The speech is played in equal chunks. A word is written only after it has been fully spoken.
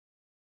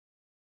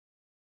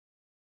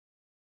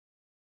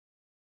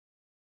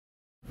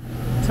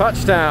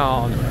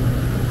Touchdown!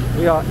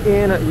 We are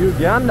in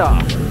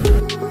Uganda.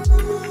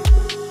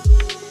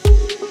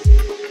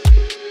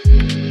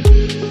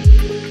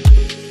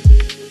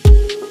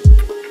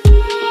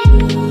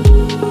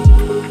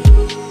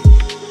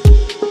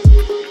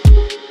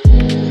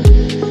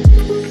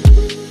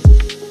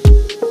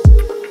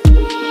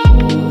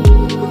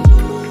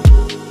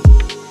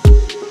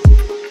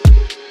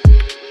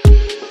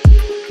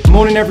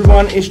 Morning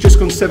everyone, it's just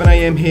gone 7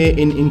 AM here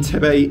in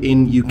Entebbe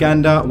in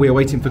Uganda. We are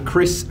waiting for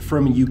Chris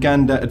from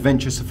Uganda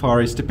Adventure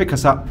Safaris to pick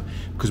us up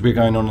because we're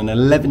going on an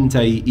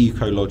 11-day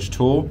eco-lodge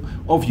tour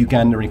of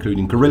Uganda,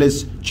 including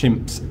gorillas,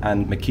 chimps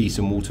and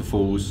Murchison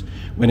waterfalls.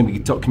 We're going to be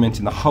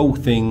documenting the whole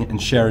thing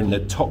and sharing the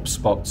top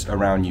spots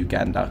around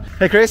Uganda.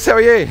 Hey Chris, how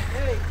are you?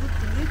 Hey,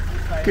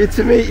 good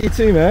to meet you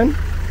too, man.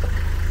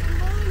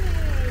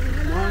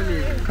 good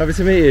morning. Happy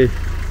to meet you.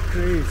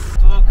 Chris.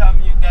 To welcome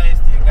you guys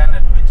to Uganda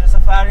Adventure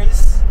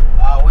Safaris.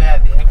 Where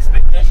the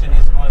expectation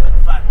is more than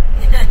fun.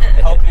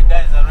 Hope you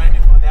guys are ready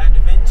for the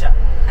adventure.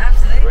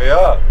 Absolutely. We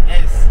are.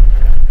 Yes.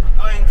 We're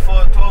going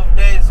for 12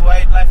 days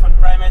wildlife and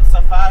primate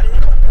safari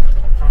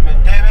from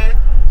Entebbe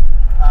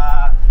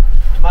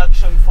to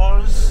Murchison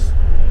Falls.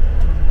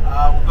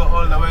 We'll go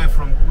all the way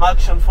from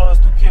Murchison Falls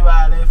to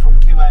Kiwale, from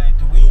Kiwale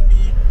to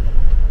Bwindi,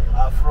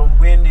 from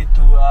Bwindi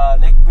to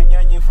Lake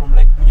Bunyonyi, from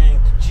Lake Bunyonyi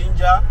to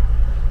Jinja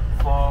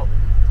for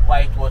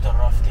whitewater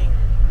rafting.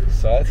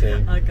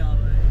 Exciting. I can't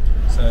wait.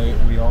 So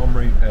we are en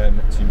route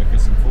to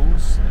Murchison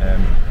Falls,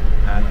 and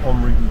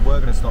en route we were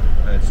going to stop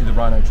to do the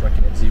rhino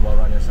trekking at Ziwa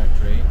Rhino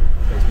Sanctuary,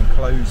 but it's been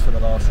closed for the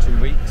last 2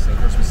 weeks, and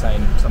Chris was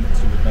saying something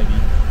to do with maybe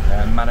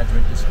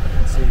management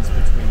discrepancies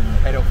between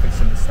head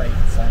office in the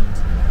States and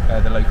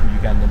the local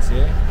Ugandans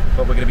here,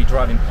 but we're going to be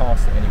driving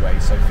past it anyway,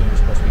 so fingers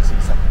crossed we see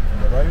something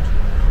from the road.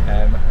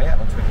 Yeah,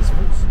 on to Murchison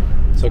Falls.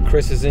 So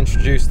Chris has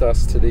introduced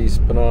us to these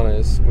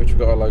bananas, which we've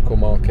got at a local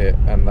market,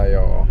 and they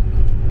are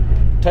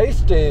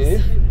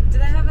tasty. Do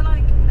they have a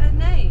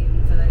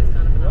name for those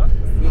kind of bananas?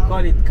 We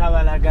call it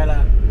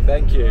Kabalagala.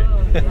 Thank you.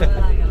 Oh,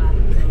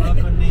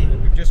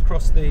 We've just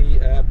crossed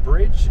the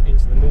bridge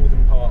into the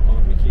northern part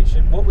of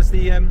Murchison. What was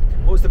the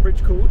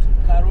bridge called?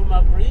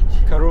 Karuma Bridge.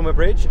 Karuma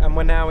Bridge, and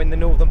we're now in the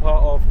northern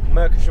part of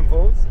Murchison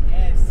Falls.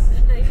 Yes.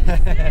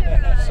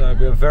 So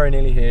we're very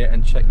nearly here,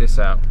 and check this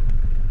out.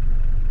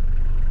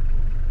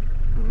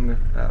 Look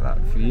at that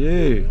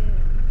view.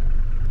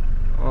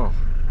 Oh.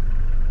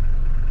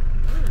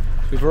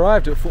 We've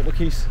arrived at Fort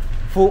Murchison.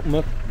 Fort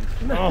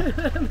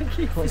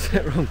what's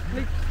that wrong?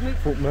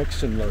 Fort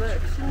Murchison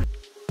Lodge.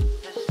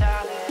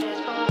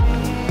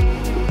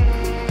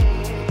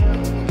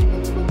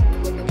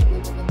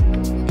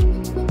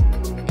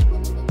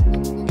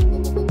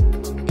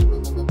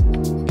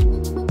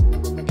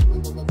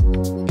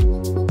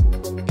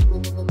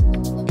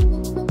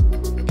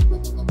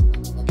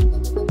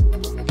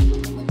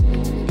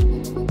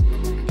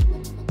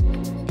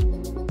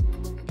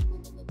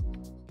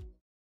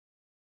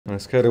 On a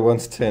scale of 1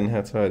 to 10,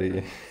 how tired are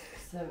you?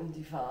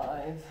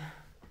 75.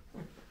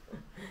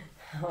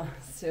 Oh,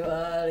 it's too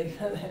early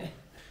for this.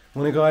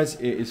 Morning guys,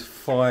 it is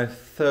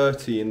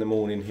 5:30 in the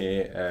morning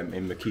here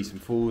in Murchison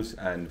Falls,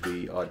 and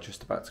we are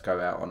just about to go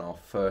out on our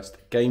first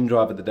game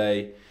drive of the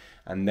day,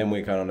 and then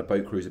we're going on a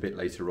boat cruise a bit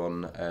later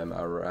on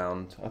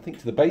around, I think,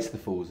 to the base of the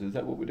falls. Is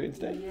that what we're doing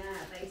today? Yeah,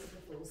 base of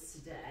the falls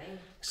today.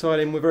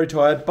 Exciting, we're very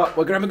tired, but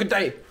we're going to have a good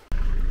day.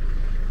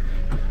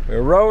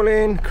 We're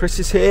rolling, Chris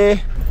is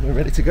here, we're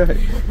ready to go.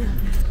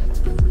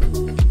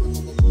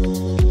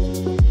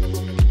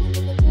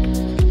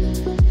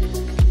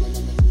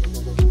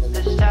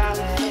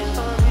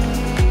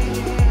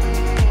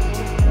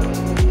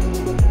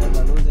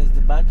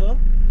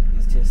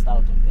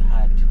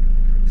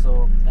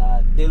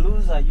 The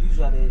loser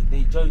usually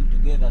they join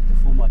together to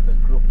form up a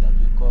group that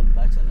we call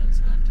bachelor's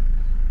hut,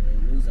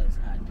 losers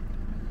hut.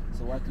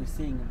 So what you're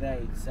seeing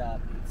there, it's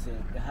a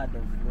herd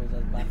of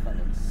losers,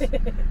 buffaloes.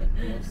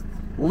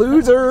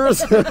 Losers!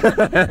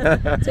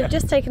 So we've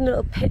just taken a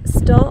little pit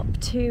stop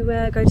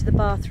to go to the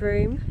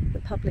bathroom,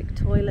 the public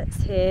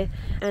toilets here,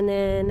 and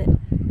then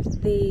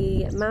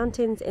the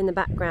mountains in the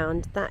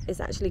background, that is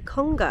actually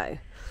Congo.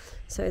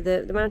 So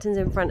the mountains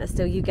in front are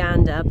still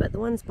Uganda, but the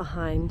ones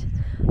behind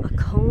are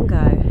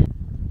Congo.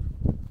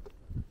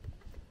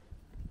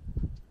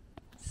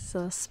 It's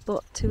our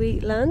spot to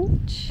eat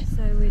lunch.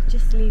 So we're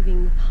just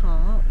leaving the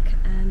park,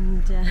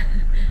 and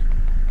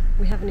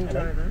we have a new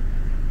driver.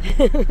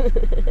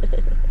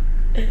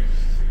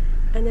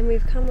 And then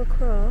we've come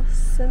across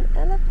some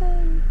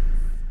elephants.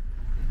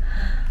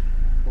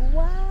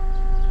 Wow!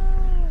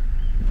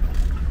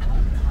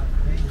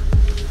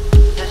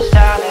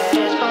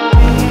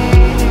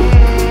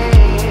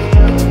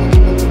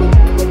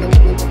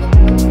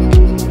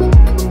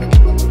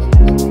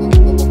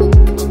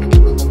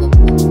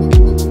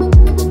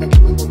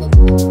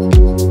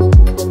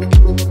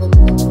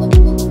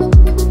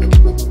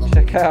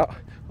 Check out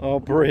our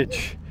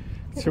bridge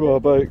to our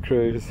boat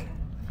cruise.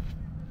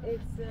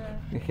 It's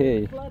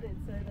flooded,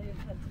 so they've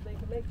had to make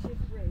a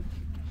makeshift bridge.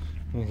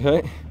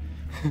 Okay.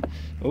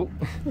 Oh,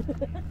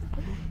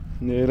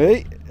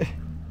 nearly.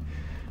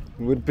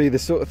 would be the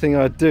sort of thing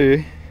I'd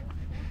do.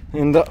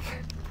 End up.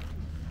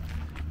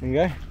 There you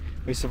go.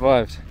 We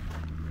survived.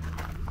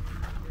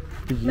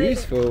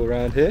 Beautiful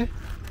around here.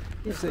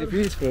 Absolutely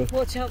beautiful.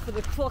 Watch out for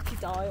the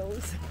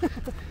crocodiles.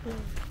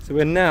 So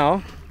we're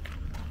now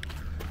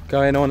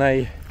going on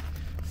a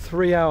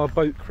 3-hour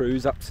boat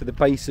cruise up to the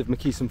base of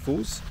Murchison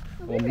Falls,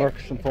 or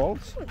Murchison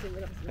Falls.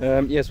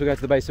 Yes, we go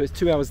to the base, so it's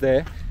 2 hours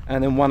there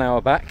and then 1 hour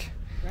back.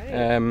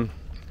 Right.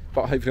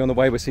 But hopefully on the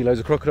way we'll see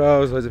loads of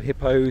crocodiles, loads of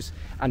hippos,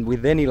 and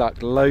with any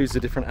luck, loads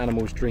of different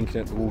animals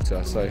drinking at the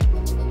water. So.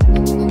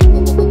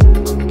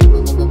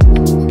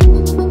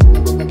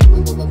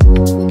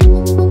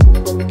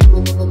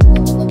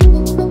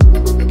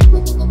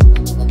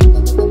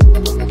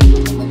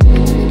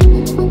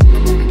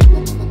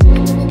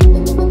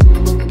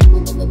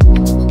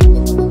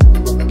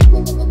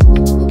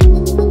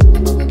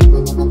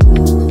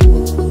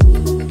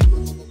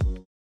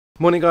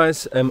 Morning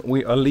guys,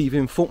 we are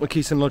leaving Fort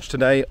Murchison Lodge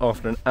today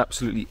after an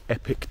absolutely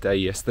epic day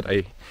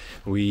yesterday.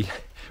 We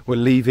were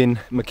leaving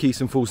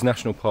Murchison Falls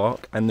National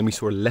Park and then we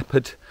saw a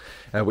leopard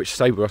which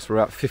stayed with us for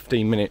about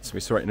 15 minutes. We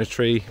saw it in a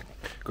tree,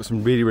 got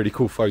some really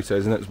cool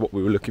photos, and that was what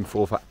we were looking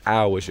for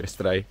hours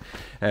yesterday.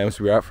 So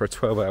we were out for a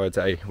 12-hour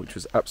day, which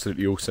was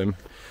absolutely awesome.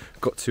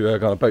 Got to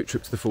go on a boat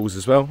trip to the falls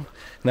as well.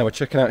 Now we're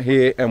checking out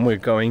here and we're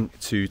going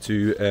to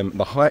do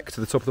the hike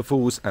to the top of the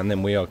falls, and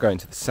then we are going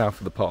to the south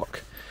of the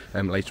park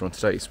later on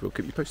today, so we'll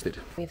keep you posted.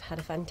 We've had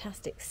a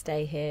fantastic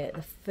stay here.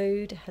 The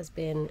food has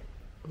been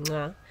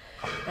mwah.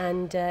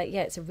 And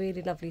yeah, it's a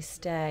really lovely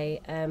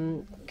stay,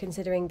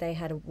 considering they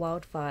had a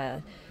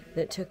wildfire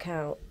that took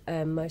out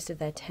most of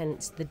their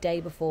tents the day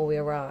before we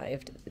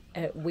arrived.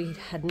 We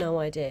had no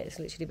idea. It's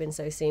literally been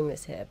so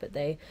seamless here, but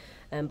they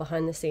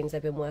behind the scenes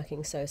they've been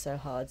working so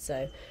hard,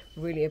 so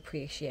really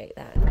appreciate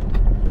that.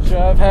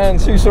 Show of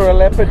hands, who saw a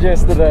leopard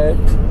yesterday?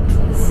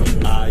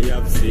 I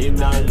have seen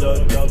a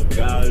lot of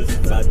girls,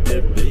 but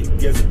the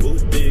biggest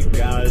booty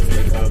girls,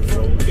 they come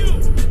from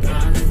you.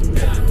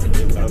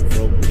 They come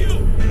from you.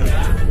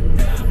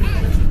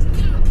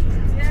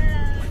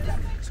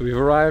 So we've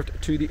arrived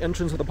to the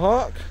entrance of the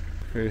park.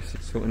 We're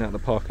sorting out the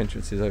park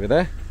entrances over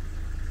there,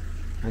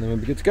 and then we'll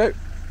be good to go.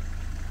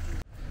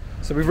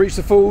 So we've reached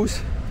the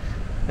falls,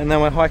 and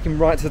now we're hiking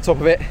right to the top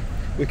of it.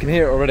 We can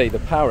hear it already. The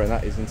power in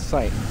that is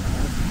insane.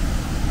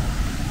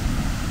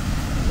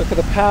 Look at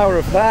the power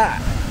of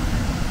that.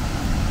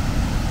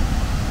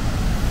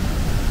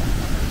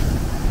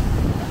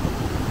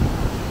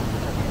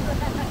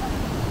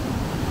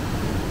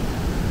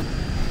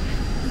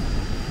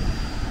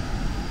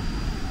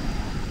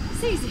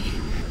 It's easy.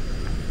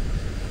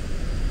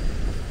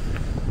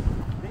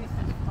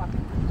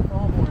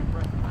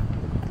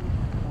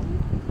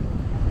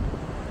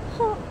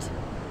 Hot,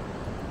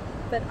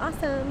 but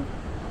awesome.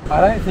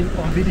 I don't think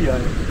on video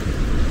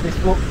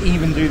this will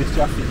even do this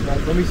justice.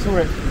 Like, when we saw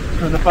it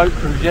from the boat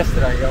cruise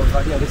yesterday, I was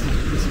like, yeah, this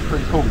is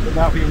pretty cool. But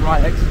now being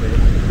right next to it,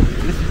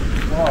 this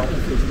is, wow,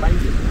 this is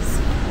amazing.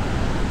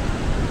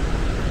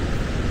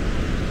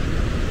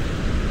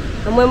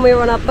 And when we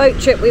were on our boat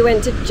trip, we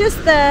went to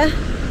just there.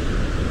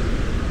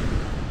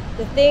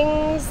 The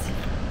things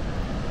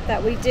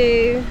that we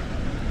do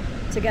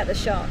to get the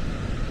shot.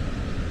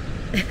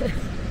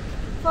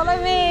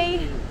 Follow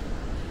me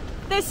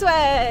this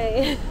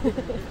way.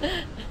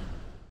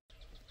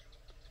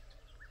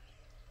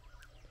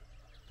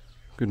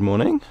 Good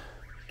morning.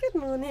 Good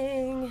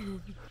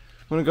morning.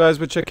 Morning guys,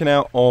 we're checking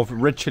out of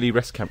Red Chilli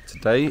Rest Camp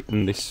today,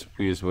 and this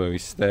is where we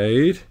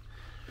stayed.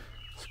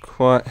 It's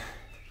quite,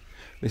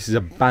 this is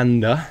a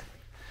banda,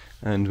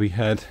 and we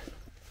had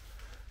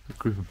a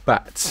group of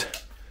bats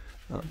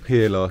up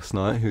here last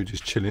night who were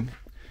just chilling,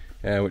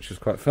 which was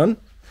quite fun.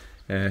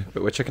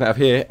 But we're checking out of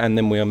here, and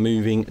then we are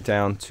moving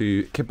down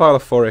to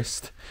Kibala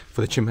Forest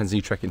for the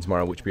chimpanzee trekking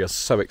tomorrow, which we are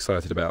so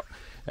excited about.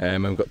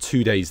 And we've got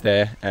 2 days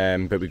there,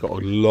 but we've got a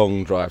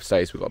long drive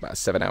today, so we've got about a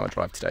 7-hour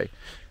drive today.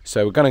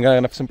 So we're going to go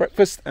and have some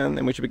breakfast, and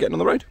then we should be getting on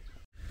the road.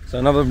 So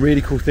another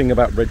really cool thing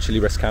about Red Chilli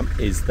Rest Camp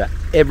is that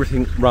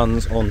everything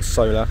runs on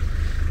solar.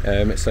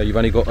 So you've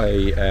only got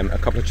a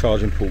couple of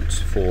charging ports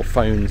for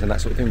phones and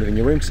that sort of thing within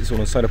your room, because it's all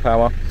on solar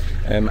power,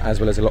 as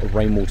well as a lot of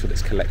rainwater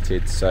that's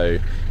collected. So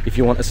if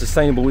you want a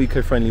sustainable,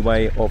 eco-friendly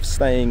way of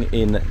staying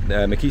in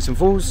Murchison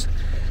Falls,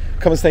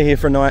 come and stay here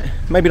for a night.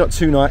 Maybe not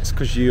 2 nights,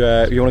 because you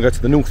want to go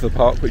to the north of the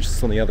park, which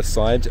is on the other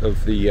side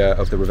of the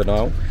River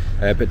Nile.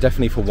 But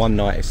definitely for 1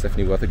 night, it's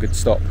definitely worth a good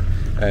stop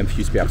for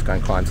you to be able to go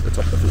and climb to the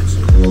top of the falls.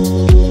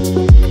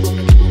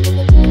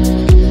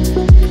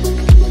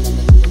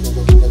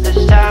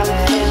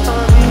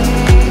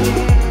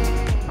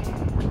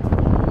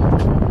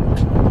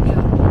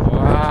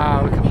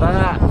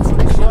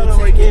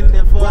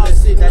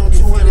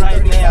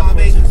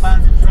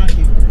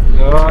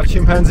 Oh,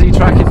 chimpanzee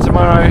tracking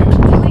tomorrow.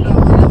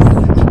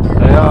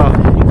 They are.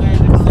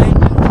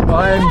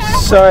 I am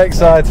so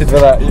excited for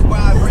that.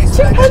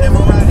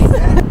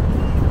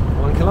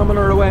 1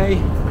 kilometre away.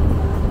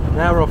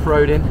 Now we're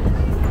off-roading.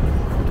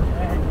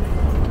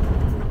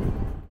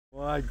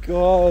 My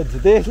God,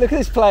 this, look at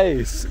this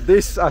place.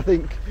 This, I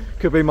think,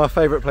 could be my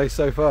favourite place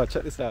so far.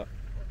 Check this out.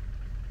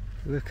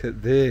 Look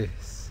at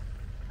this.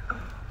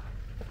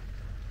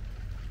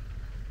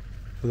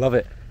 Love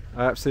it.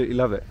 I absolutely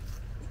love it.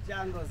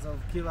 Jungles of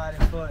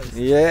Kibale Forest.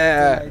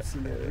 Yeah. It's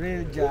in the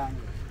real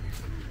jungle.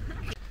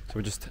 So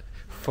we're just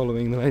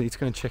following the lady to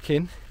go and check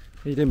in.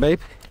 How you doing,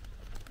 babe?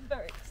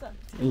 Very exciting.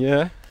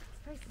 Yeah. This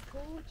place is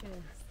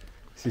gorgeous.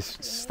 This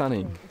is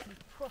stunning. It's a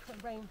proper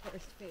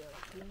rainforest feel.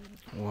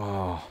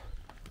 Wow.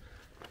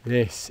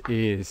 This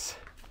is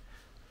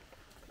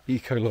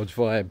Eco Lodge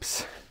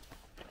vibes.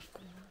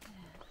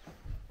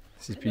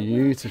 This is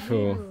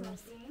beautiful.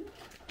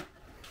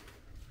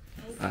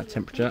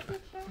 Temperature.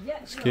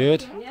 It's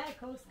good. Yeah, of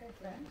course, go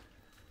for it.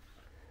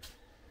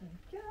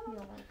 You're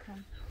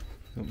welcome.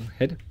 Oh,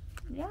 head.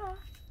 Yeah.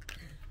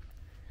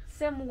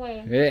 Same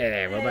way.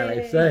 Yeah, what about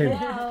that same?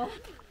 Wow.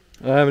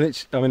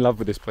 I'm in love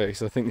with this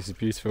place. I think this is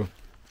beautiful.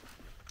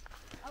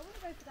 I want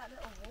to go for that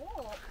little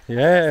walk.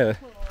 Yeah.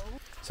 Cool.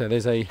 So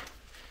there's a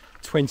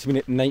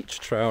 20-minute nature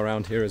trail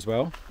around here as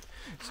well.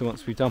 So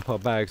once we dump our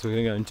bags, we're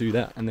going to go and do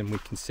that, and then we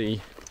can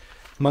see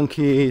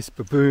monkeys,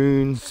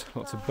 baboons,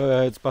 lots of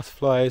birds,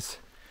 butterflies.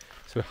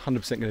 So we're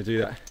 100% going to do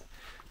that.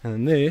 And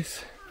then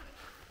this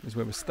is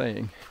where we're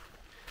staying.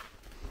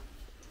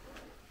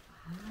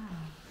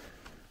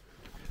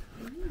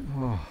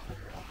 Oh.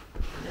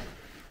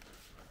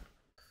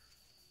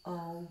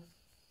 Oh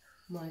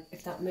my,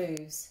 if that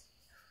moves,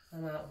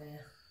 I'm out of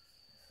here.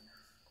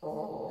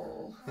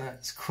 Oh.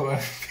 That's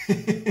quite.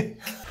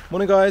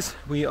 Morning guys,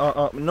 we are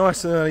up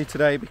nice and early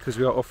today because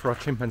we are off for our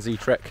chimpanzee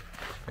trek.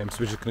 So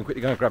we're just going to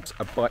quickly go and grab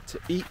a bite to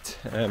eat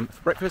for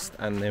breakfast,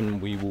 and then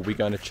we will be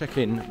going to check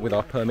in with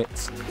our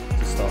permits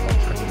to start our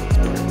trekking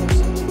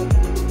experience.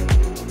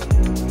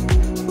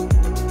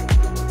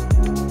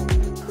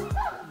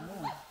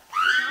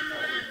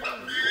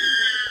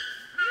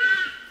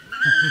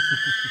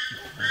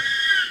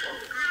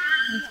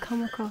 We've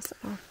come across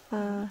our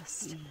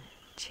first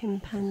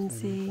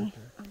chimpanzee,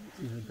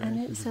 and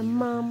it's a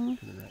mum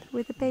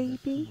with a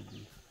baby,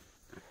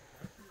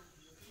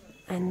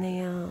 and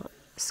they are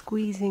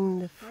squeezing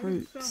the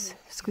fruits,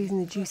 squeezing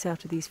the juice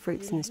out of these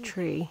fruits in this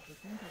tree.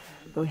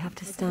 But we have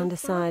to stand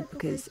aside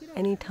because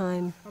any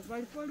time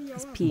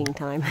is peeing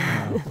time.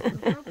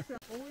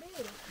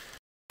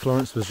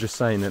 Florence was just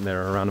saying that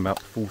there are around about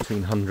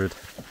 1,400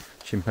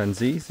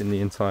 chimpanzees in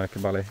the entire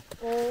Kibale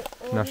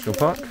National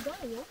Park,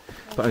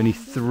 but only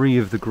 3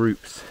 of the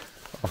groups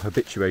are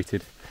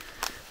habituated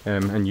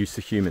and used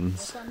to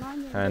humans,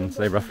 and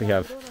they roughly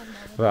have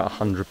about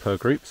 100 per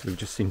group. So we've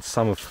just seen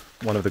some of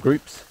one of the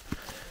groups,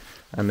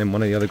 and then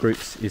one of the other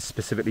groups is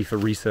specifically for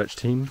research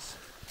teams,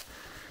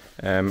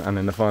 and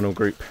then the final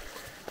group,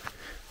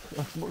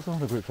 what was the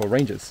other group for?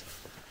 Rangers?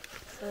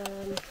 I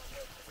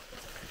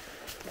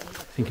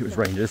think it was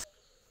rangers.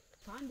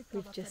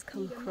 We've just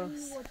come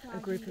across a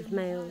group of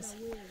males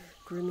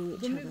grooming each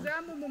other.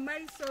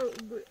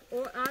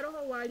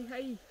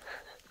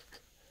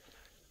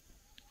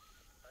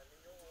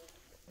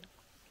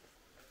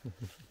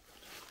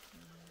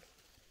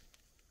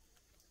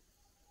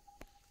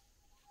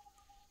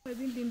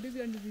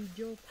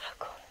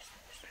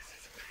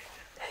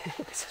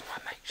 This is my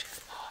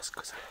makeshift mask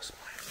because I lost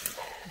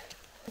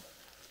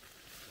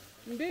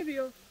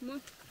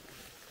mine.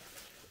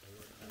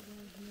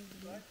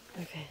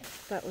 Okay,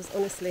 that was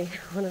honestly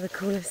one of the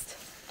coolest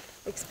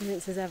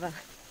experiences ever,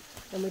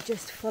 and we're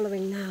just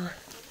following now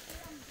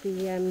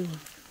the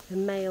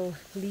male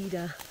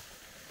leader.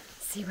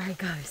 See where he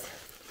goes.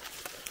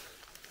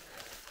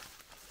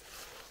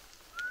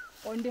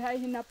 On the high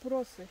in a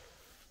process.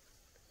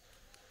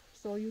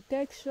 So you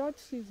take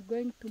shots, he's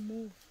going to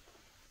move.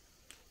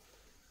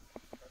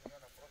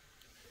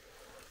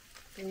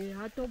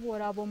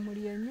 Hatobora abo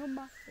muri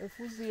enyuma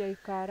efuzi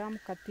yaikara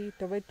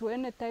mukatito betu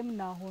anytime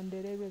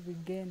nahonderebe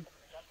bigenda.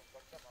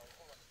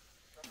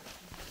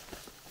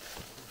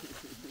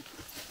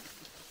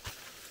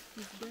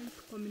 He's going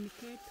to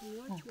communicate,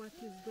 watch what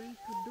he's going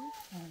to do.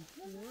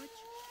 Watch.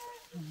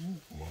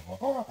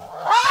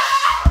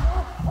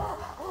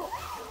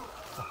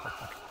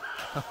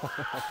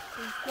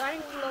 He's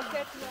trying to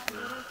locate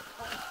you.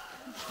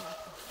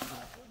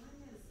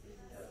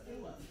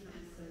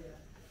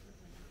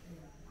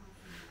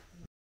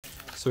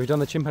 So we've done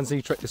the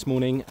chimpanzee trek this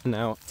morning, and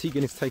now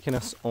Tegan is taking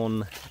us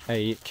on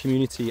a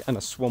community and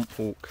a swamp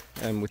walk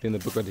within the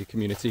Bwindi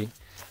community.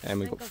 And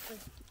we've got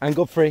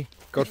Godfrey.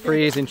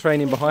 Godfrey is in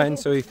training behind,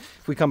 so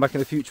if we come back in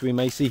the future we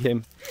may see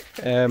him.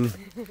 And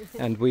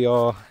we've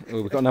got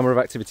a number of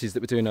activities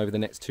that we're doing over the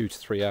next 2 to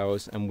 3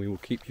 hours, and we will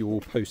keep you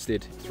all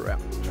posted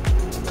throughout.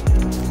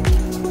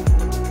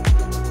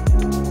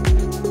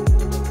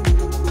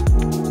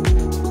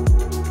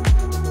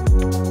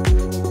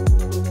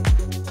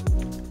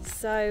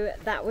 So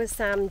that was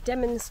Sam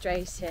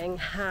demonstrating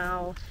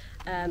how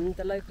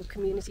the local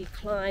community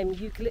climb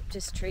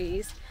eucalyptus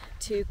trees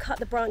to cut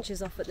the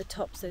branches off at the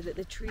top so that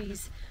the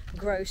trees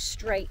grow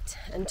straight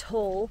and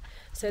tall,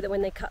 so that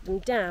when they cut them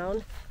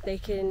down they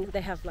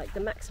have like the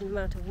maximum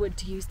amount of wood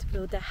to use to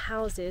build their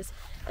houses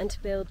and to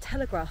build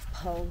telegraph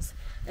poles.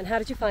 And how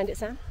did you find it,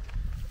 Sam?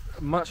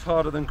 Much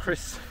harder than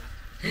Chris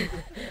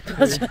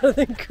Much other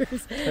than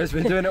Chris. He's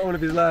been doing it all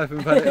of his life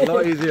and found it a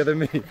lot easier than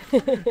me.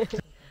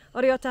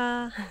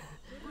 Oriota!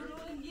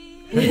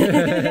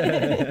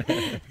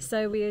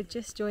 So we are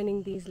just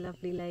joining these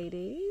lovely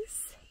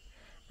ladies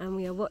and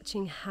we are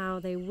watching how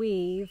they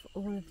weave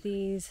all of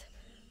these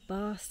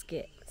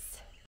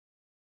baskets.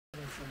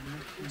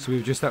 So we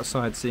were just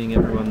outside seeing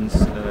everyone's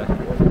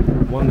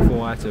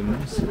wonderful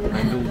items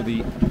and all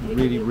the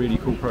really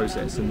cool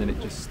process, and then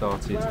it just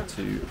started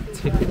to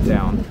tip it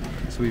down.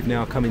 So we've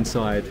now come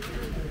inside.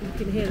 You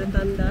can hear the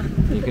thunder.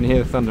 You can hear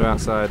the thunder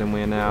outside, and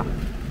we're now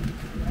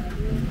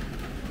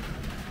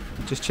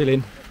just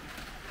chilling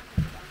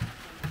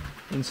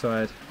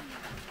inside,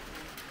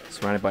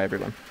 surrounded by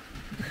everyone.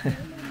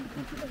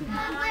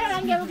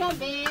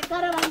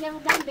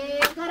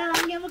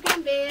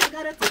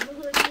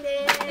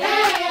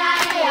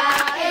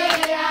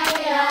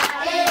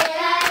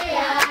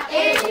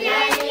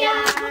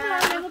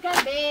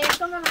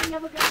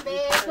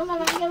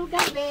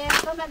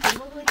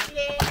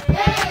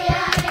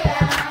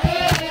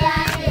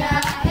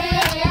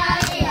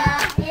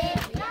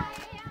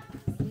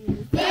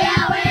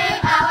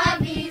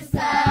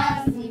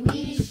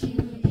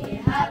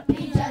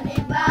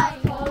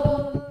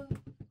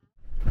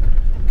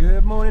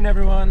 Good morning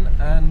everyone,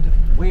 and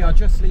we are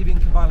just leaving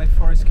Kabale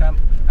Forest Camp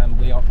and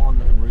we are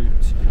en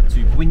route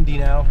to Bwindi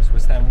now. So we're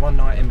staying one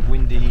night in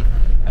Bwindi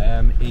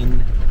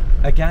in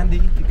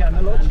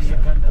Uganda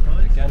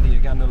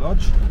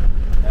Lodge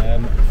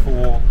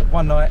for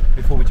one night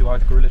before we do our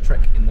gorilla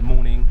trek in the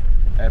morning.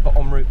 But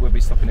en route we'll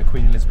be stopping at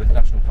Queen Elizabeth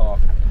National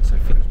Park, and so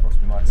fingers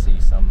crossed we might see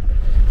some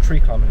tree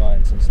climbing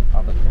lines and some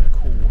other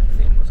cool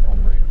things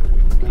en route. We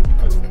will keep you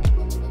posted.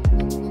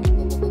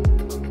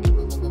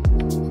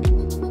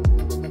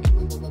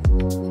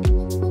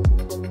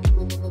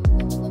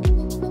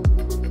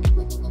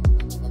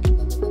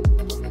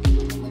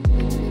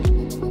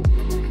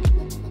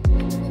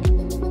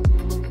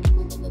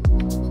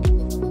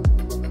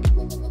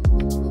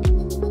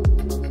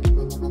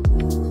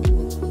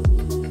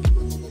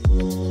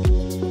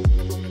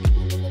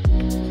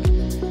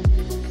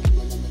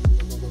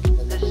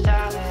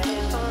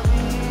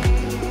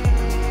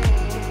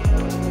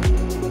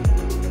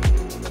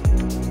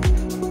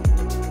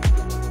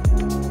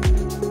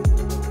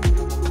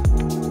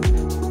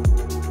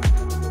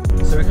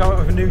 Come up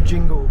with a new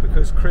jingle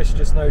because Chris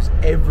just knows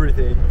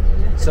everything.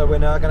 So we're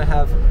now going to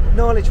have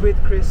knowledge with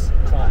Chris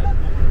time.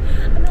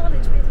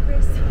 Knowledge with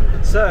Chris.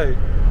 So,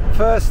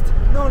 first,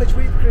 knowledge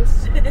with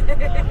Chris.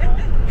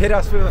 Hit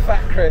us with a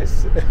fact,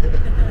 Chris.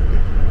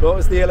 What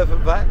was the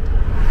elephant fact? The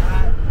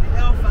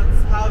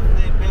elephants have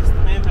the best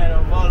memory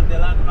of all the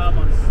land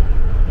mammals.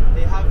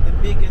 They have the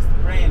biggest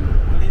brain,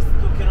 at least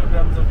 2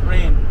 kilograms of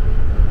brain,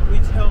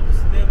 which helps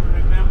them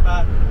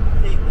remember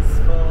things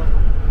for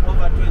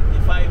over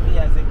 25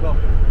 years ago.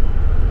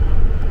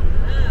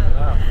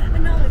 Wow.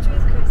 Knowledge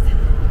with Chris.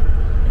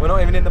 We're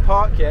not even in the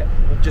park yet,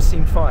 we've just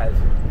seen 5.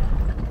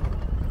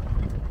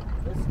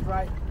 Let's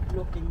try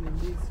looking in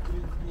these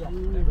trees here.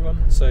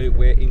 Everyone. So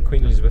we're in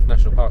Queen Elizabeth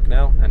National Park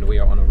now, and we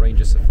are on a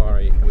ranger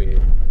safari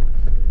with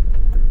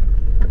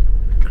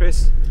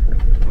Chris,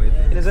 with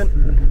Innocent,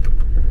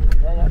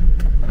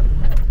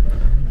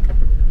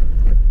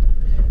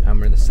 and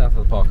we're in the south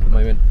of the park at the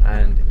moment,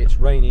 and it's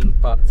raining,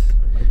 but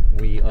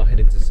we are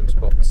heading to some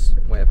spots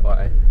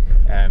whereby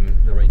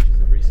the rangers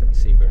have recently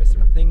seen various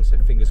different things, so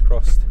fingers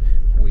crossed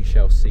we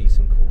shall see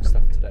some cool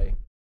stuff today.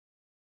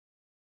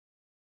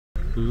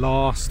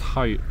 Last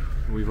hope.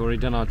 We've already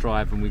done our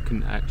drive and we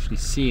couldn't actually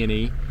see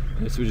any,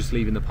 so we're just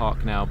leaving the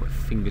park now, but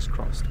fingers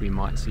crossed we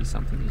might see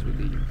something as we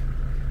leave.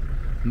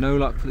 No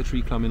luck for the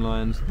tree climbing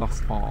lions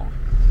thus far.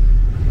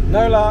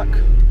 No luck,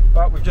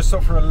 but we've just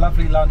stopped for a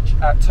lovely lunch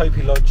at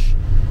Topi Lodge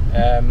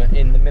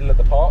in the middle of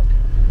the park.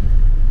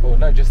 Or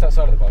no, just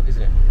outside of the park,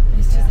 isn't it?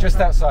 It's just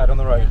outside on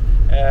the road.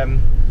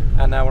 And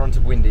now we're on to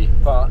Bwindi,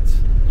 but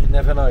you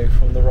never know,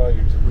 from the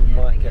road we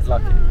might get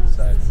lucky,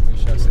 so we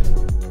shall see.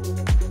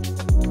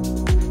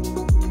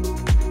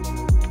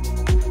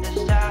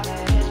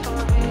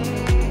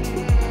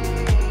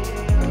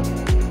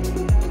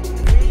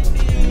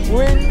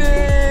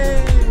 Bwindi!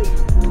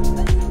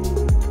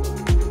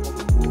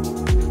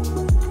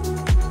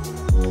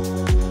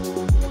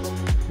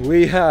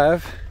 We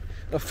have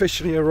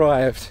officially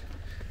arrived.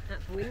 At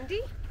Bwindi?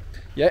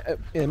 Yeah,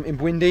 in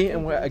Bwindi,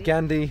 and we're at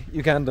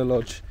Uganda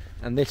Lodge,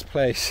 and this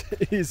place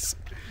is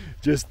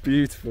just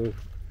beautiful.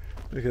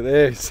 Look at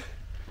this.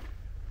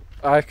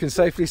 I can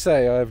safely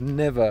say I have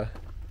never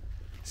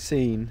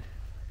seen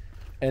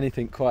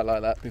anything quite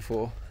like that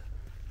before.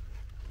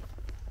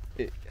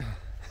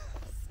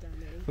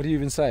 What do you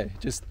even say?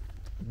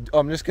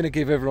 I'm just going to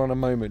give everyone a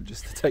moment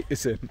just to take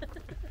this in.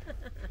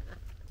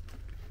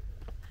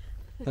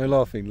 No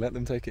laughing, let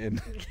them take it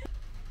in.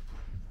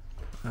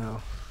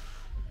 Wow.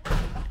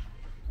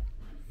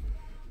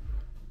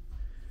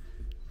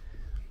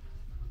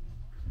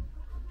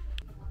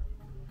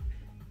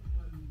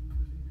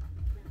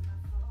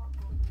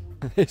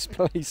 This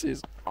place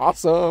is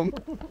awesome.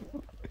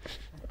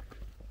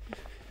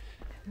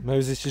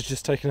 Moses has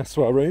just taken us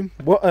to our room.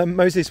 What,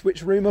 Moses,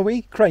 which room are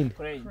we? Crane?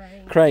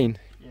 Crane.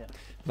 Yeah.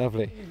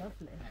 Lovely.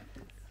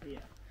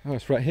 Oh,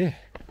 it's right here.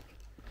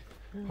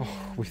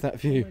 Oh, with that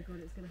view. Oh my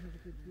god, it's going to have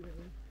a good view.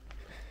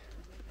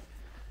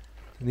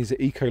 And these are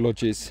eco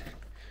lodges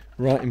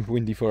right in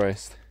Bwindi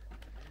forest.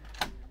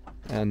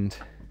 And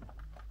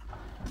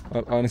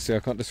well, honestly, I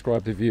can't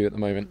describe the view at the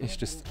moment. It's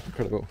just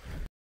incredible.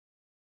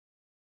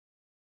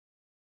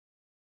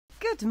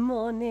 Good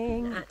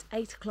morning. At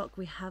 8 o'clock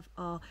we have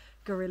our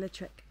gorilla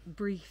trek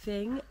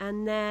briefing,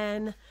 and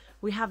then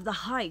we have the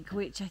hike,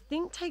 which I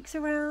think takes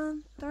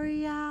around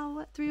 3 or 4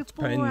 hours. Depends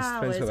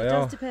where they It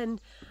does are. depend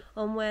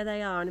on where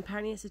they are, and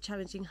apparently it's a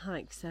challenging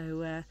hike,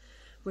 so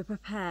we're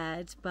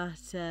prepared,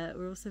 but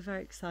we're also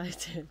very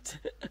excited.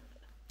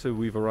 So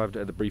we've arrived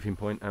at the briefing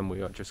point and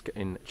we are just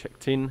getting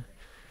checked in.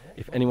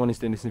 If anyone is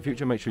doing this in the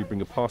future, make sure you bring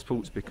your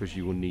passports because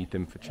you will need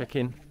them for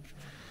check-in.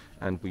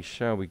 And we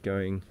shall be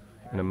going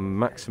in a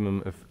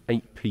maximum of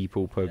 8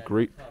 people per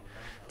group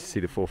to see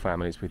the 4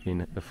 families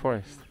within the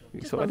forest. You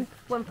excited?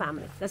 One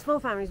family. There's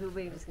 4 families, we'll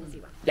be just going to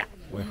see one. Yeah.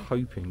 We're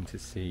hoping to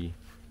see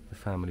the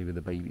family with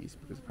the babies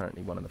because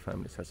apparently one of the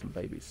families has some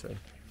babies, so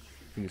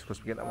fingers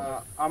crossed we get that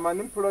one. I'm an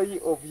employee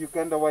of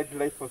Uganda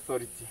Wildlife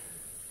Authority.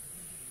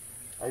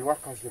 I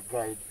work as a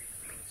guide.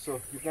 So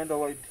Uganda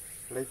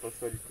Wildlife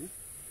Authority,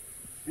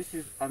 this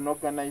is an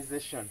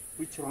organization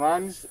which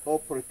runs all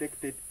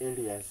protected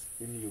areas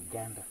in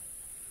Uganda.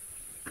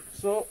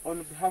 So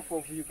on behalf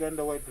of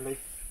Uganda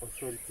Wildlife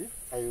Authority,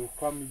 I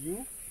welcome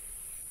you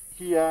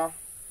here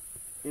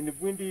in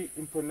Bwindi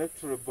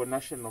Unforgettable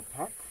National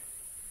Park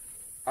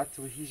at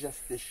Jinja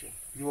Station.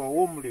 You are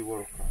warmly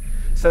welcome.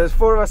 So there's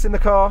 4 of us in the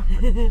car,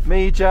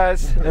 me,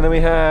 Jaz, and then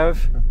we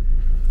have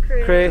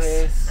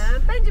Chris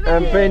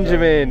and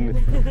Benjamin.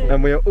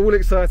 And we are all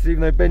excited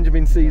even though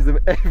Benjamin sees them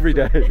every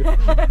day.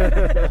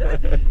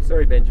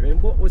 Sorry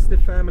Benjamin, what was the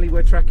family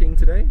we're tracking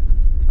today?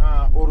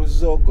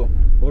 Oruzogo.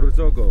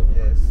 Oruzogo.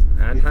 Yes.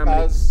 And it how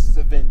many? has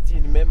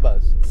 17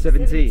 members.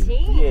 17?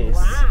 Yes.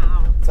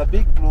 Wow. It's a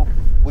big group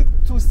with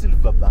 2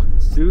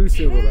 silverbacks. 2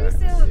 silverbacks.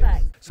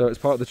 Silverbacks. So as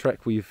part of the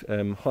trek we've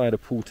hired a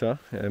porter,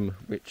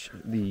 which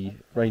the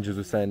rangers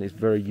were saying is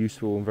very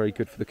useful and very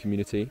good for the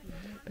community.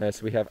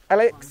 So we have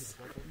Alex.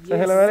 Say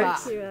hello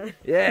Alex.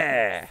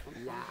 Yeah.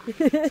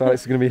 So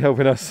Alex is going to be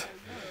helping us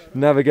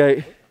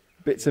navigate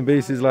bits and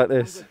pieces like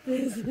this.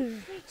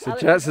 So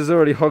Jaz has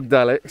already hogged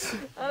Alex.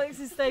 Alex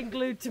is staying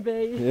glued to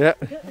me. Yeah.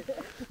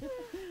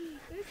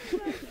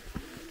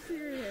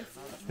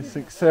 I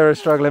think Sarah's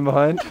struggling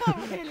behind.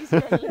 I'm really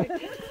struggling.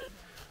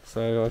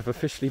 So I've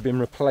officially been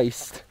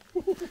replaced.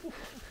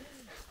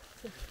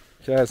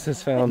 Jaz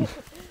has found.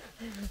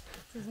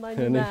 This is my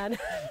new man.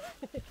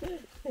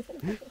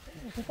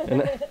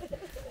 And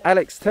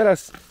Alex, tell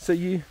us. So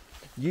you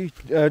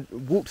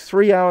walked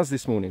 3 hours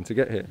this morning to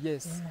get here.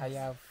 Yes, I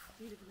have.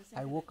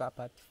 I woke up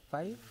at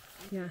 5.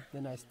 Yeah.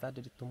 Then I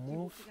started to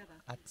move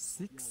at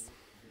 6.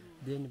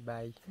 Then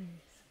by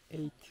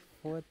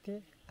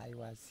 8:40 I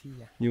was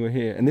here. You were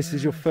here, and this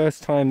is your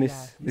first time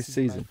this This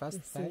season. is my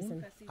first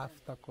time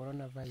after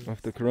coronavirus.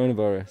 After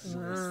coronavirus.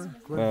 Wow.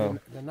 Because Wow.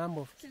 the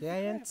number of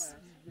clients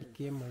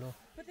became low.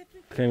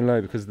 Came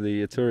low because of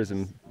the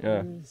tourism.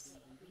 Yeah.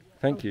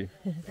 Thank you.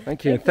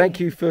 Thank you. And thank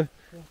you for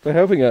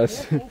helping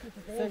us.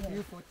 Thank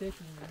you for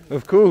taking me.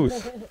 Of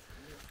course.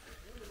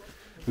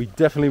 We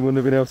definitely wouldn't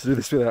have been able to do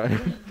this without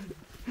him.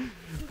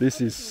 This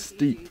is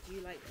steep,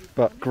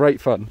 but great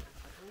fun.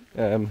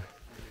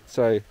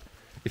 So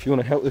if you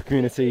want to help the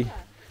community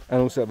and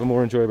also have a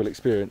more enjoyable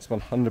experience,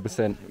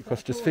 100%. It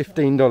costs just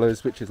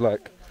 $15, which is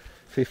like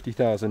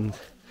 50,000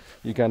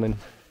 Ugandan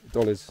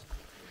dollars.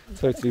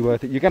 Totally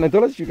worth it. Ugandan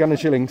dollars, Ugandan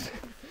shillings.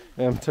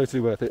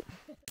 Totally worth it.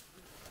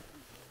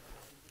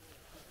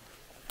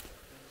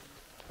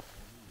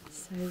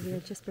 So we're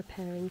just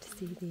preparing to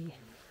see the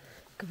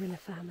gorilla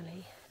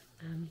family.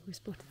 We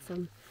spotted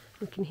some,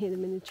 we can hear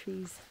them in the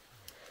trees.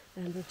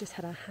 And we've just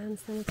had our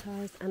hands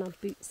sanitised and our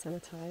boots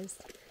sanitised.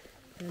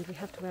 And we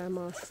have to wear our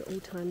masks at all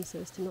times so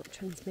as to not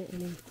transmit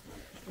any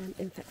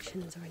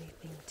infections or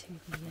anything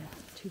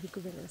to the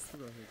gorillas.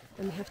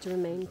 And we have to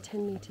remain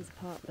 10 metres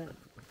apart, but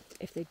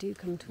if they do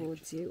come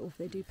towards you or if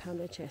they do pound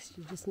their chest,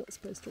 you're just not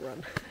supposed to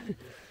run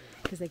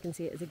because they can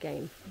see it as a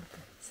game.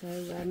 So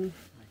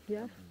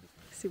yeah,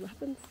 see what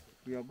happens.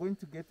 We are going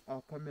to get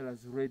our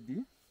cameras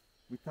ready.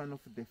 We turn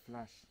off the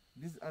flash.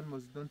 These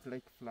animals don't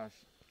like flash.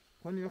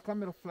 When your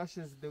camera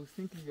flashes, they will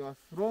think you are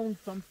throwing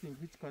something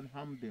which can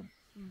harm them,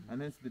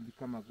 and hence they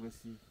become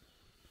aggressive.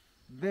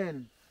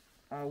 Then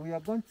we are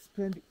going to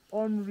spend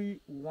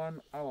only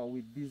 1 hour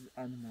with these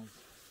animals.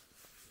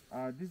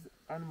 These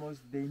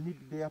animals, they need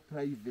their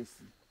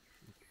privacy.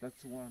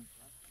 That's one.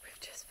 We've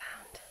just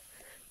found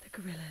the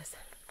gorillas,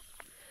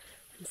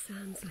 and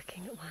Sam's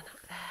looking at one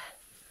up there.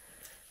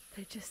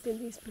 They're just in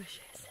these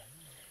bushes,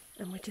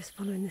 and we're just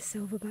following the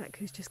silverback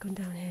who's just gone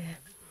down here.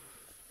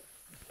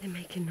 They're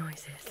making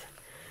noises.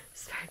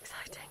 It's very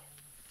exciting.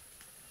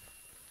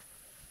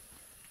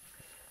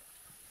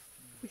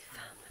 We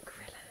found the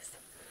gorillas,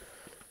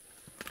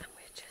 and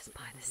we're just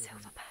by the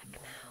silverback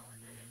now.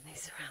 They're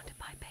surrounded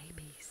by by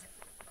babies.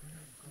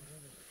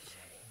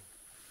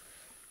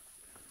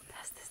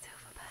 That's the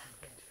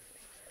silverback.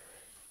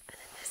 And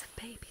then there's a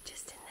baby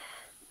just in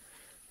there.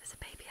 There's a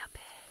baby up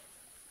here.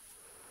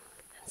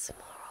 And some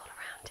more all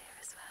around here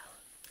as well.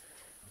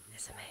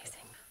 It's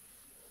amazing.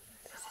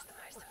 This is the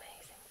most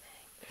amazing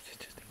thing. This is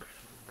just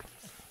incredible.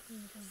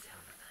 The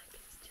silverback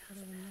is just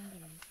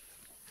there.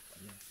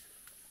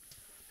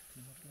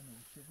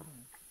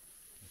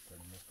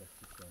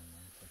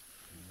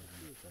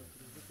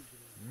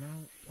 Now,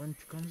 when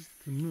it comes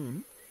to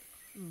noon,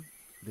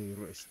 they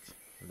rest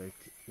like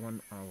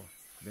 1 hour.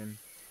 Then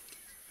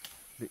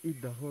they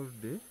eat the whole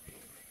day.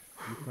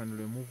 You can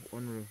remove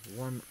only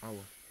 1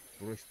 hour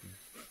resting.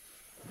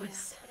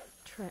 This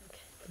trek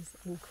is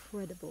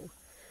incredible,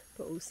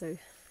 but also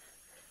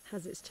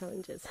has its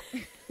challenges.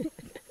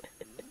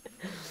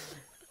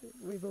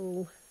 We've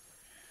all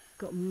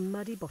got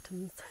muddy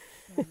bottoms.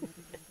 We've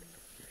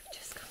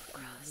just come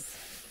across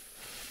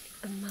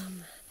a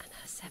mum and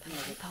her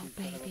 7-month-old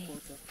baby.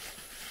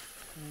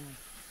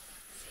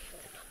 See if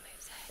the mum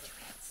moves her head.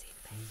 We haven't seen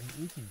the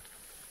baby.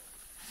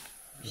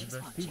 She's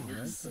watching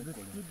us.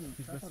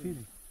 She's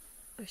breastfeeding.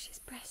 Oh, she's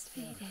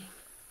breastfeeding.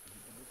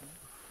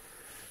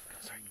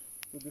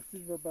 So the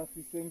silverback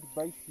is saying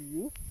bye to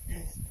you.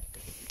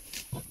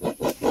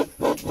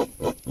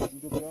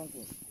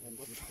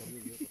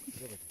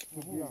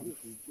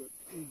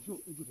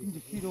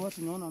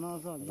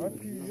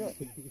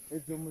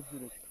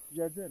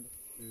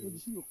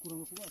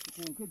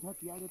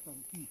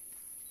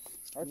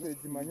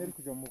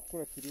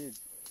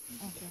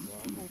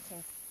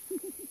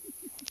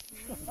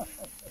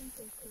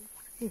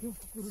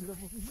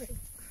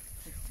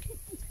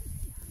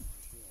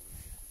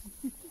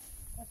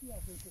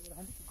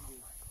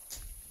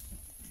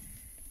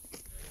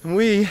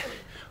 We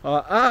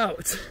are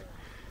out.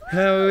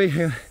 How are we?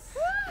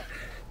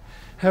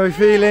 How are we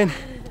feeling?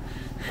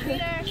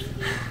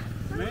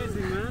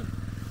 Amazing, man.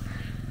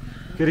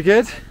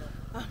 Good?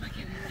 Oh my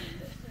goodness.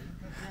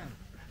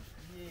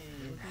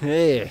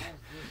 Yeah.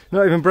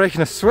 Not even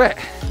breaking a sweat.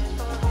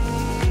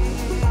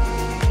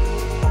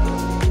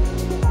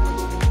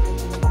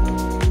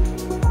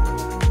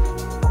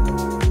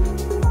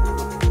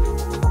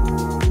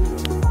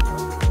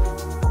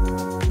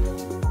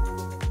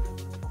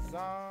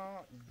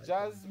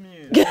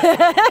 Jasmine.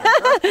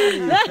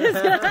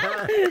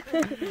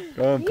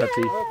 Go on,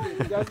 Patty.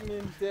 Okay,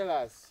 Jasmine, tell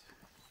us.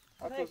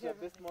 What was your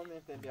best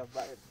moment and your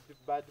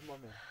bad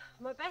moment?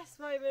 My best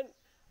moment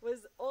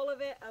was all of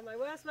it, and my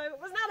worst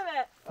moment was none of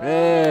it.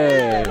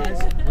 Hey.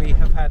 We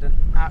have had an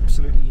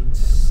absolutely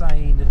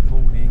insane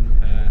morning.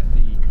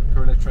 The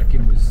gorilla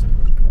trekking was,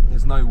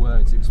 there's no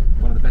words, it was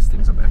one of the best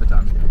things I've ever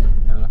done.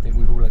 And I think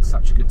we've all had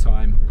such a good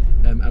time.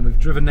 And we've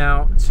driven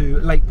now to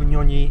Lake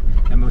Bwindi,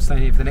 and we're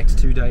staying here for the next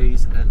 2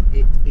 days, and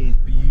it is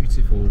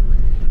beautiful.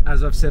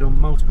 As I've said on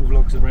multiple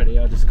vlogs already,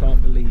 I just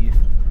can't believe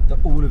that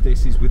all of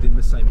this is within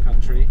the same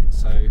country.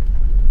 So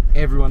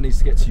everyone needs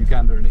to get to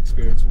Uganda and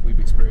experience what we've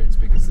experienced,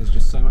 because there's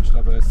just so much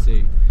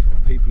diversity,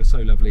 people are so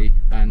lovely,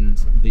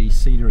 and the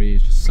scenery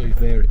is just so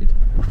varied.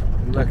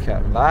 Look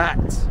at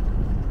that.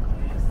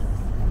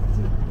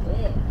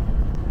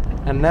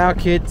 And now,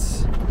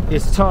 kids,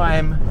 it's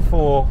time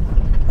for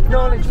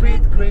Knowledge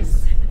with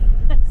Chris.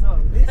 So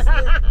this lake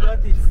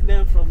got its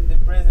name from the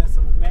presence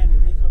of many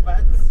little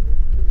birds.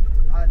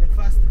 The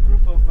first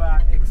group of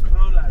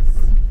explorers,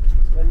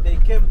 when they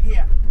came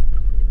here,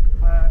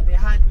 they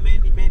had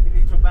many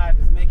little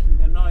birds making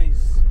the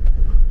noise,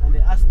 and they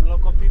asked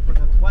local people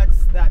that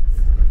what's that.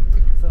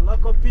 So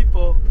local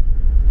people,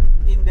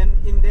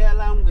 in their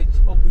language,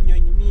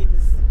 Obunyonyi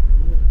means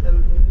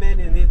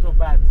many little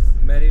birds.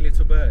 Many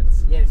little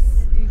birds.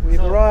 Yes.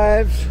 We've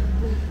arrived.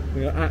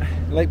 We are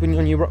at Lake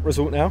Bwindi Rock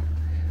Resort now.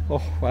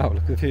 Oh wow,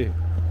 look at the view.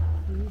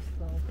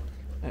 Beautiful.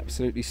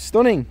 Absolutely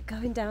stunning.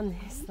 Going down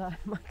this though,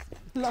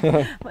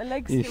 my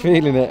legs. You're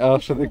feeling it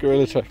after the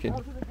gorilla trekking.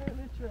 After the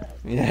gorilla trek.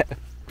 Yeah.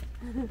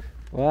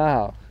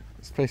 Wow,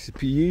 this place is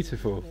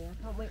beautiful. Yeah,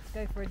 I can't wait to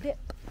go for a dip.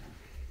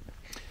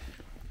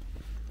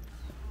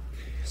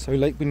 So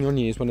Lake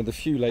Bwindi is one of the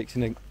few lakes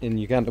in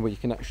Uganda where you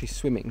can actually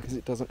swim in, because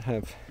it doesn't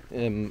have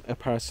a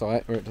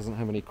parasite, or it doesn't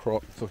have any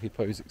crocs or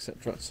hippos,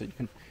 etc. So you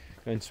can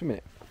go and swim in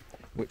it,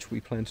 which we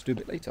plan to do a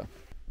bit later.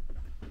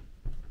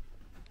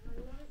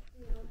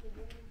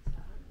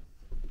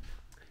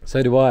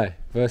 So do I.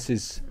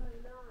 Versus.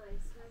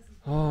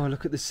 Oh,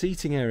 look at the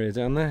seating area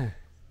down there.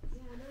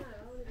 Yeah, I know.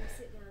 I want to go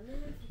sit down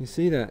there. You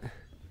see that?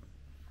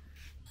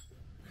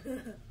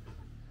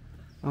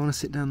 I want to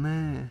sit down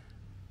there.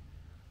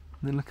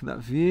 And then look at that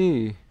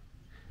view.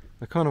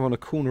 They're kind of on a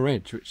corner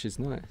edge, which is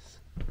nice.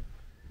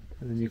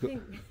 And then you've got.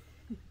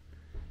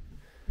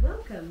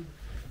 Welcome.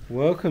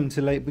 Welcome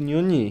to Lake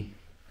Bwindi.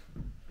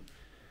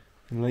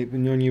 Lake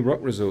Bwindi Rock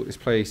Resort. This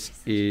place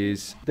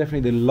is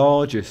definitely the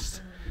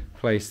largest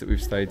place that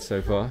we've stayed so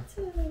far.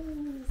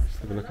 Let's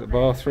have a look at the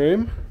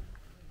bathroom.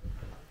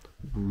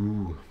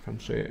 Ooh,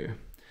 fancy.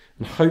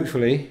 And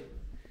hopefully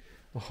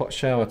a hot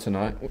shower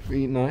tonight would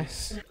be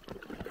nice.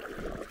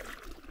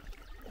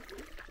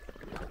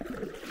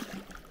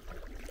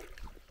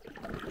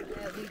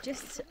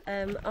 just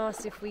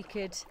asked if we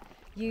could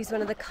use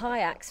one of the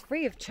kayaks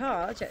free of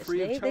charge. Actually,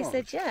 Free of they charge?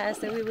 said yeah.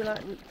 So we were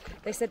like,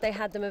 they said they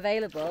had them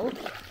available,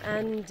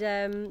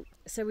 and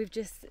so we've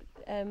just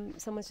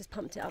someone's just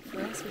pumped it up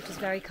for us, which is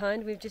very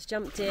kind. We've just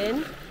jumped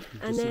in,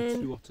 and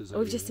then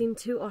we've just seen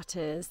 2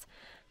 otters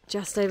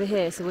just over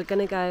here. So we're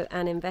going to go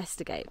and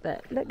investigate.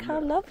 But look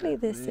how lovely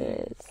this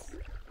is.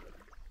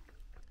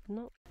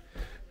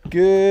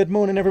 Good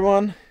morning,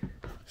 everyone.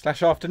 /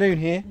 afternoon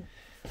here.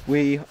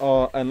 We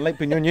are on Lake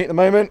Bwindi at the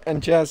moment,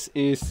 and Jaz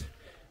is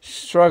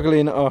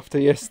struggling after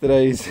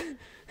yesterday's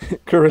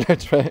gorilla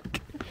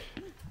trek.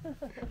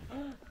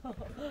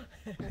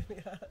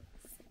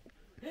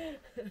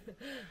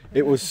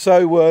 It was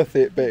so worth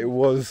it, but it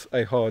was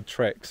a hard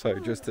trek. So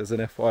just as an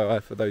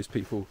FYI for those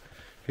people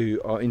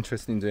who are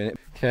interested in doing it.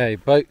 Okay,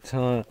 boat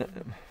time.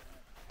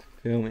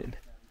 Filming.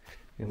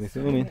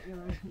 Filming.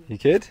 You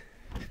good?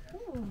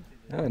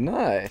 Oh,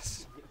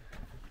 nice.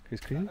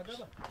 Chris.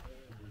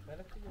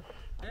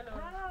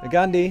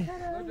 Gandhi.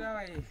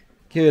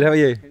 Good, how are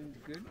you?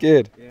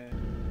 Good.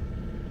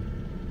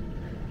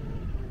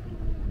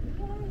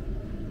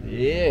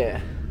 Yeah.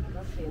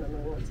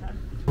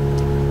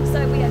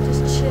 So we are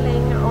just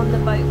chilling on the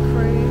boat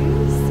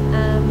cruise.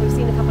 We've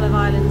seen a couple of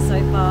islands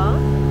so far.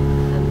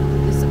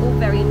 It's all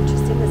very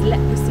interesting. There's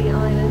Leprosy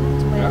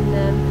Island.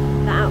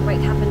 When the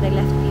outbreak happened, they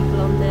left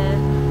people on there.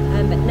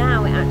 But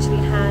now it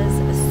actually has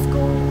a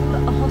school,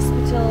 a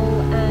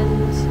hospital,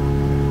 and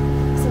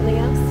something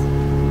else.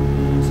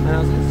 Some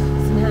houses.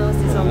 Some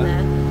houses on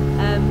there.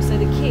 So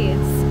the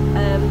kids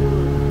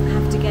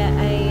have to get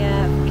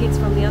kids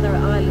from the other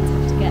islands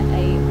have to get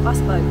a bus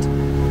boat.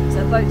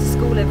 So a boat to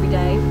school every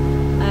day,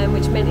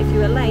 which meant if you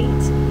were late,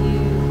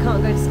 you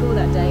can't go to school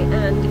that day,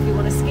 and if you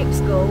want to skip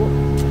school,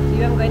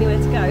 you haven't got anywhere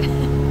to go.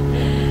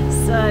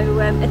 So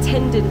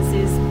attendance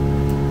is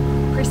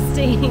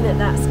pristine at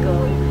that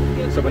school.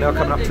 So we're now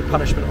coming up to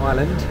Punishment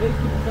Island,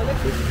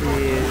 which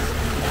is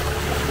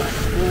the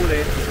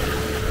smallest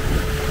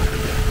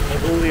of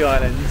all the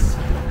islands,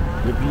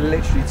 with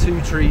literally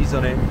 2 trees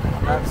on it,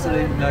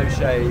 absolutely no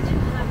shade.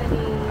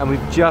 And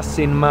we've just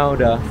seen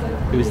Malda,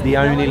 who is the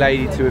only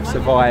lady to have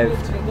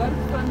survived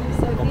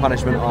on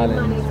Punishment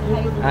Island.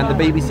 And the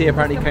BBC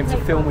apparently came to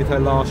film with her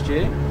last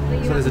year.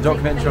 So there's a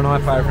documentary on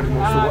iPlayer if anyone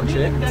wants to watch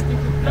it,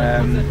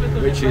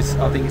 which is,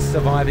 I think,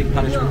 Surviving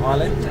Punishment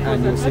Island.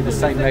 And you'll see the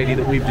same lady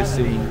that we've just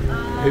seen,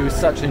 who is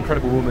such an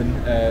incredible woman,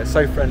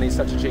 so friendly,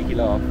 such a cheeky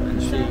laugh. And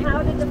she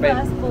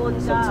spent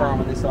some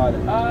time on this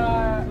island.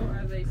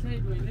 As I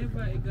said,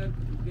 whenever a girl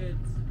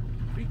gets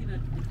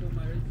pregnant before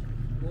marriage,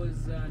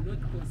 was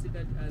not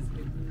considered as a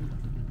good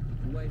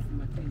wife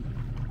material.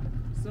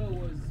 So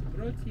was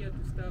brought here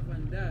to starve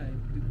and die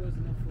because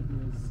no food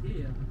was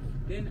here.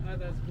 Then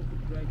others who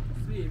could try to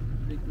swim,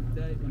 they could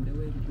die on the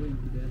way going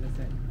to the other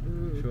side.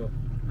 Sure.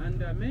 And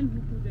men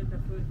who couldn't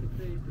afford to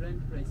pay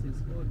rent prices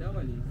or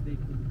dowries, they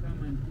could come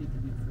and plead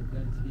with for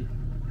girls here.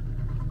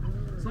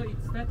 So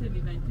it started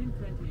in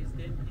 1920s,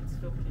 then it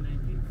stopped in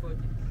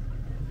 1940s.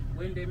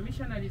 When the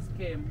missionaries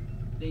came,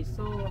 they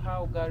saw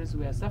how girls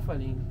were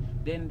suffering,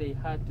 then they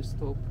had to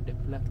stop the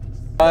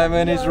practice.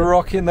 Simon is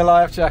rocking the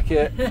life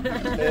jacket.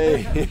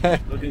 Hey.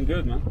 Looking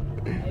good, man.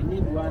 I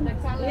need one.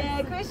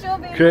 Yeah, Chris, you're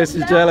being Chris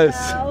is jealous.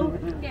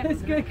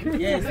 Yes, good, Chris.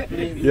 Yes,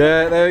 please.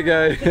 Yeah, there we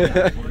go.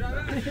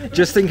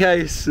 Just in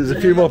case, there's a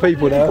few more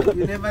people now.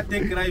 You never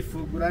take life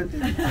for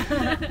granted.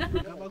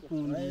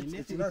 Doing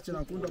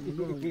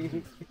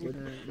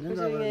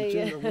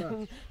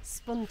a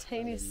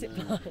spontaneous zip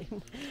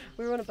line.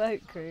 We were on a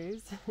boat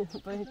cruise,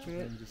 boat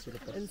trip,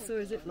 and saw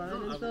a zip line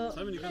and thought,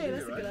 hey,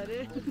 that's a good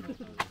idea.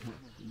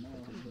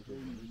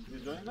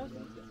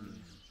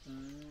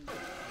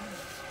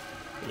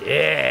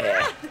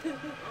 Yeah.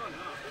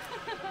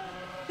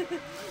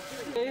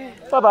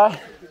 Bye-bye.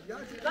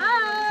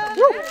 Bye.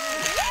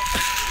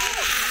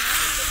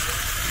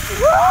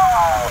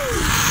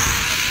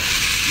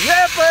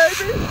 Yeah,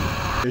 baby.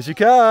 Here she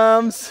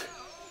comes.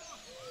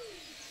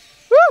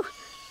 Woo!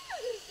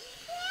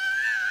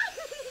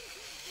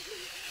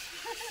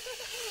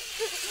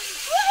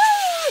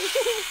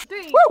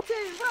 3, 2, 1,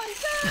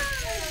 go!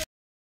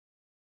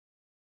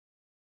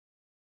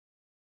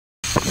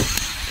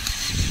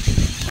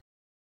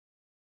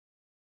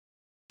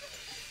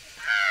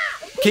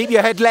 Keep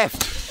your head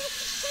left.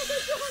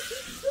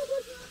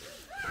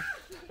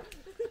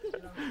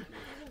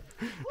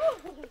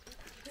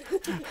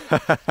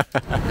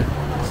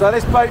 So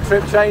this boat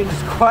trip changed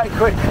quite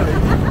quickly.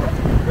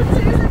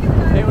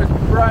 It was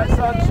bright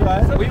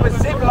sunshine. We were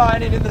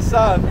zip-lining in the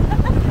sun,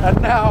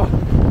 and now...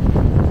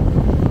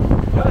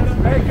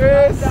 Hey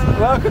Chris,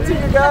 welcome to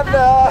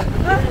Uganda.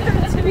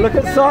 Look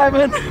at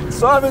Simon.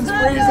 Simon's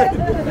freezing.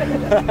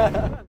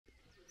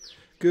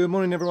 Good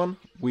morning, everyone.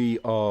 We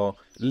are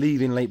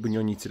leaving Lake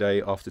Bwindi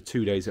today after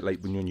 2 days at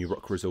Lake Bwindi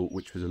Rock Resort,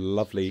 which was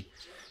lovely.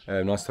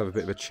 Nice to have a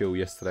bit of a chill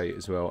yesterday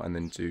as well, and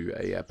then do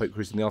a boat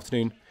cruise in the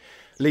afternoon.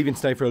 Leaving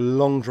today for a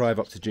long drive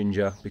up to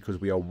Jinja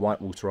because we are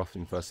whitewater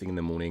rafting first thing in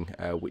the morning,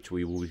 which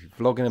we will be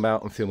vlogging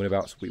about and filming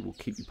about, so we will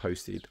keep you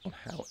posted on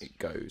how it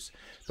goes.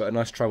 But a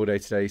nice travel day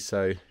today,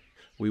 so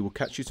we will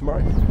catch you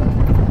tomorrow.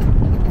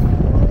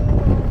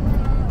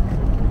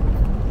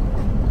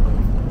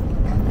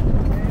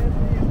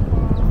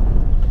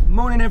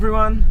 Morning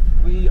everyone,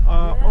 we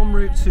are en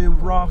route to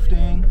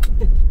rafting.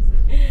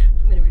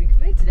 I'm in a really good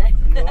mood today.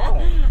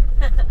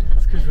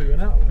 That's because we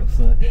went out last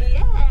night.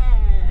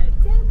 Yeah,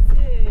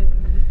 dancing.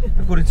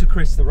 According to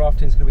Chris, the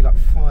rafting's going to be like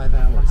 5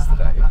 hours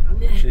today,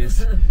 which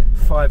is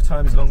 5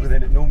 times longer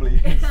than it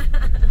normally is.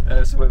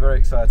 So we're very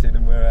excited,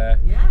 and we're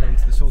heading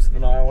to the source of the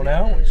Nile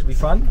now, which will be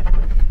fun.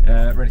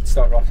 Ready to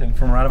start rafting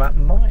from around about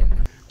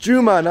 9.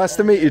 Juma, nice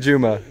to meet you,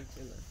 Juma.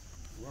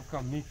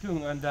 Welcome, me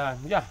too. And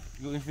yeah,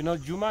 if you know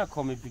Juma,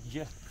 call me Big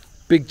J.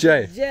 Big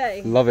J.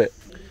 J. Love it.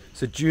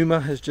 So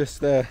Juma has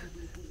just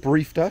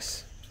briefed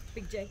us.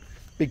 Big J.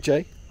 Big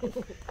J.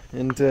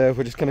 And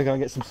we're just going to go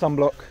and get some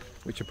sunblock,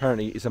 which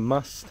apparently is a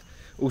must.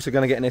 Also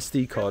going to get an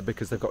SD card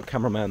because they've got a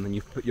cameraman and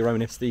you put your own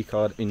SD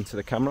card into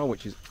the camera,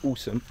 which is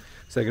awesome.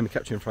 So they're going to be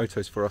capturing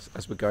photos for us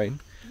as we're going,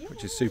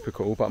 which is super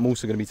cool. But I'm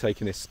also going to be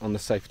taking this on the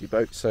safety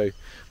boat. So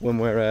when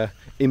we're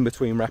in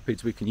between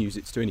rapids, we can use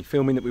it to do any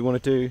filming that we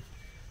want to do.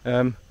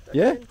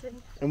 Yeah,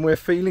 and we're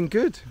feeling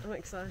good. I'm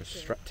excited. We're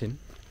strapped in.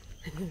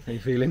 How you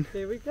feeling?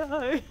 Here we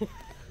go.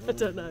 I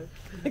don't know.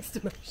 Mixed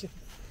emotions.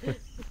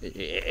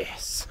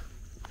 Yes.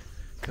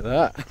 Look at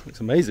that. Looks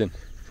amazing.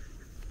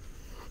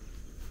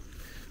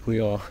 We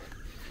are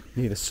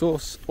near the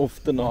source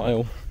of the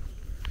Nile,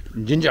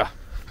 Jinja.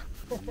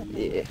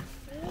 Yeah.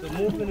 The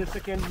move in the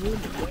second room.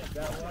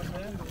 That one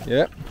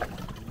there.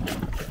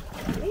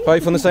 Yeah.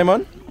 Both on the same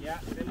one? Yeah,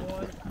 same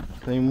one.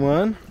 Same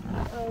one.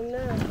 Oh no.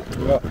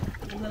 What?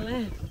 On the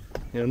left.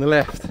 Yeah, on the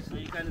left. So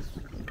you can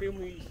film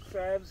with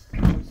straps.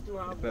 We still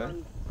have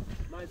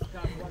my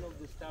staff, one of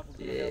the staff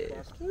will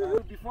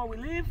help us. Before we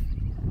leave,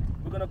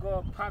 we're gonna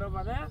go part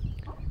over there,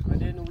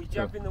 and then we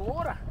jump in the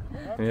water.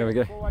 Okay, Here we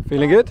go. forward,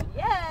 Feeling forward. good?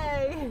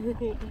 Yay! We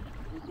go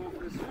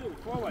for the swim.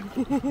 Forward.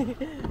 1,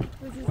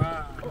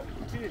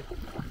 2.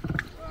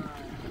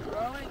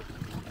 Rolling.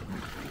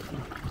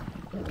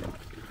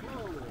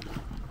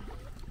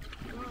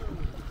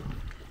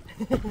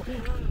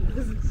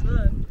 This is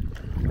fun.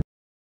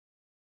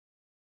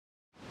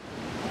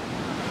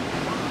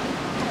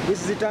 This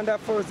is Uganda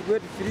Falls,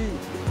 good free.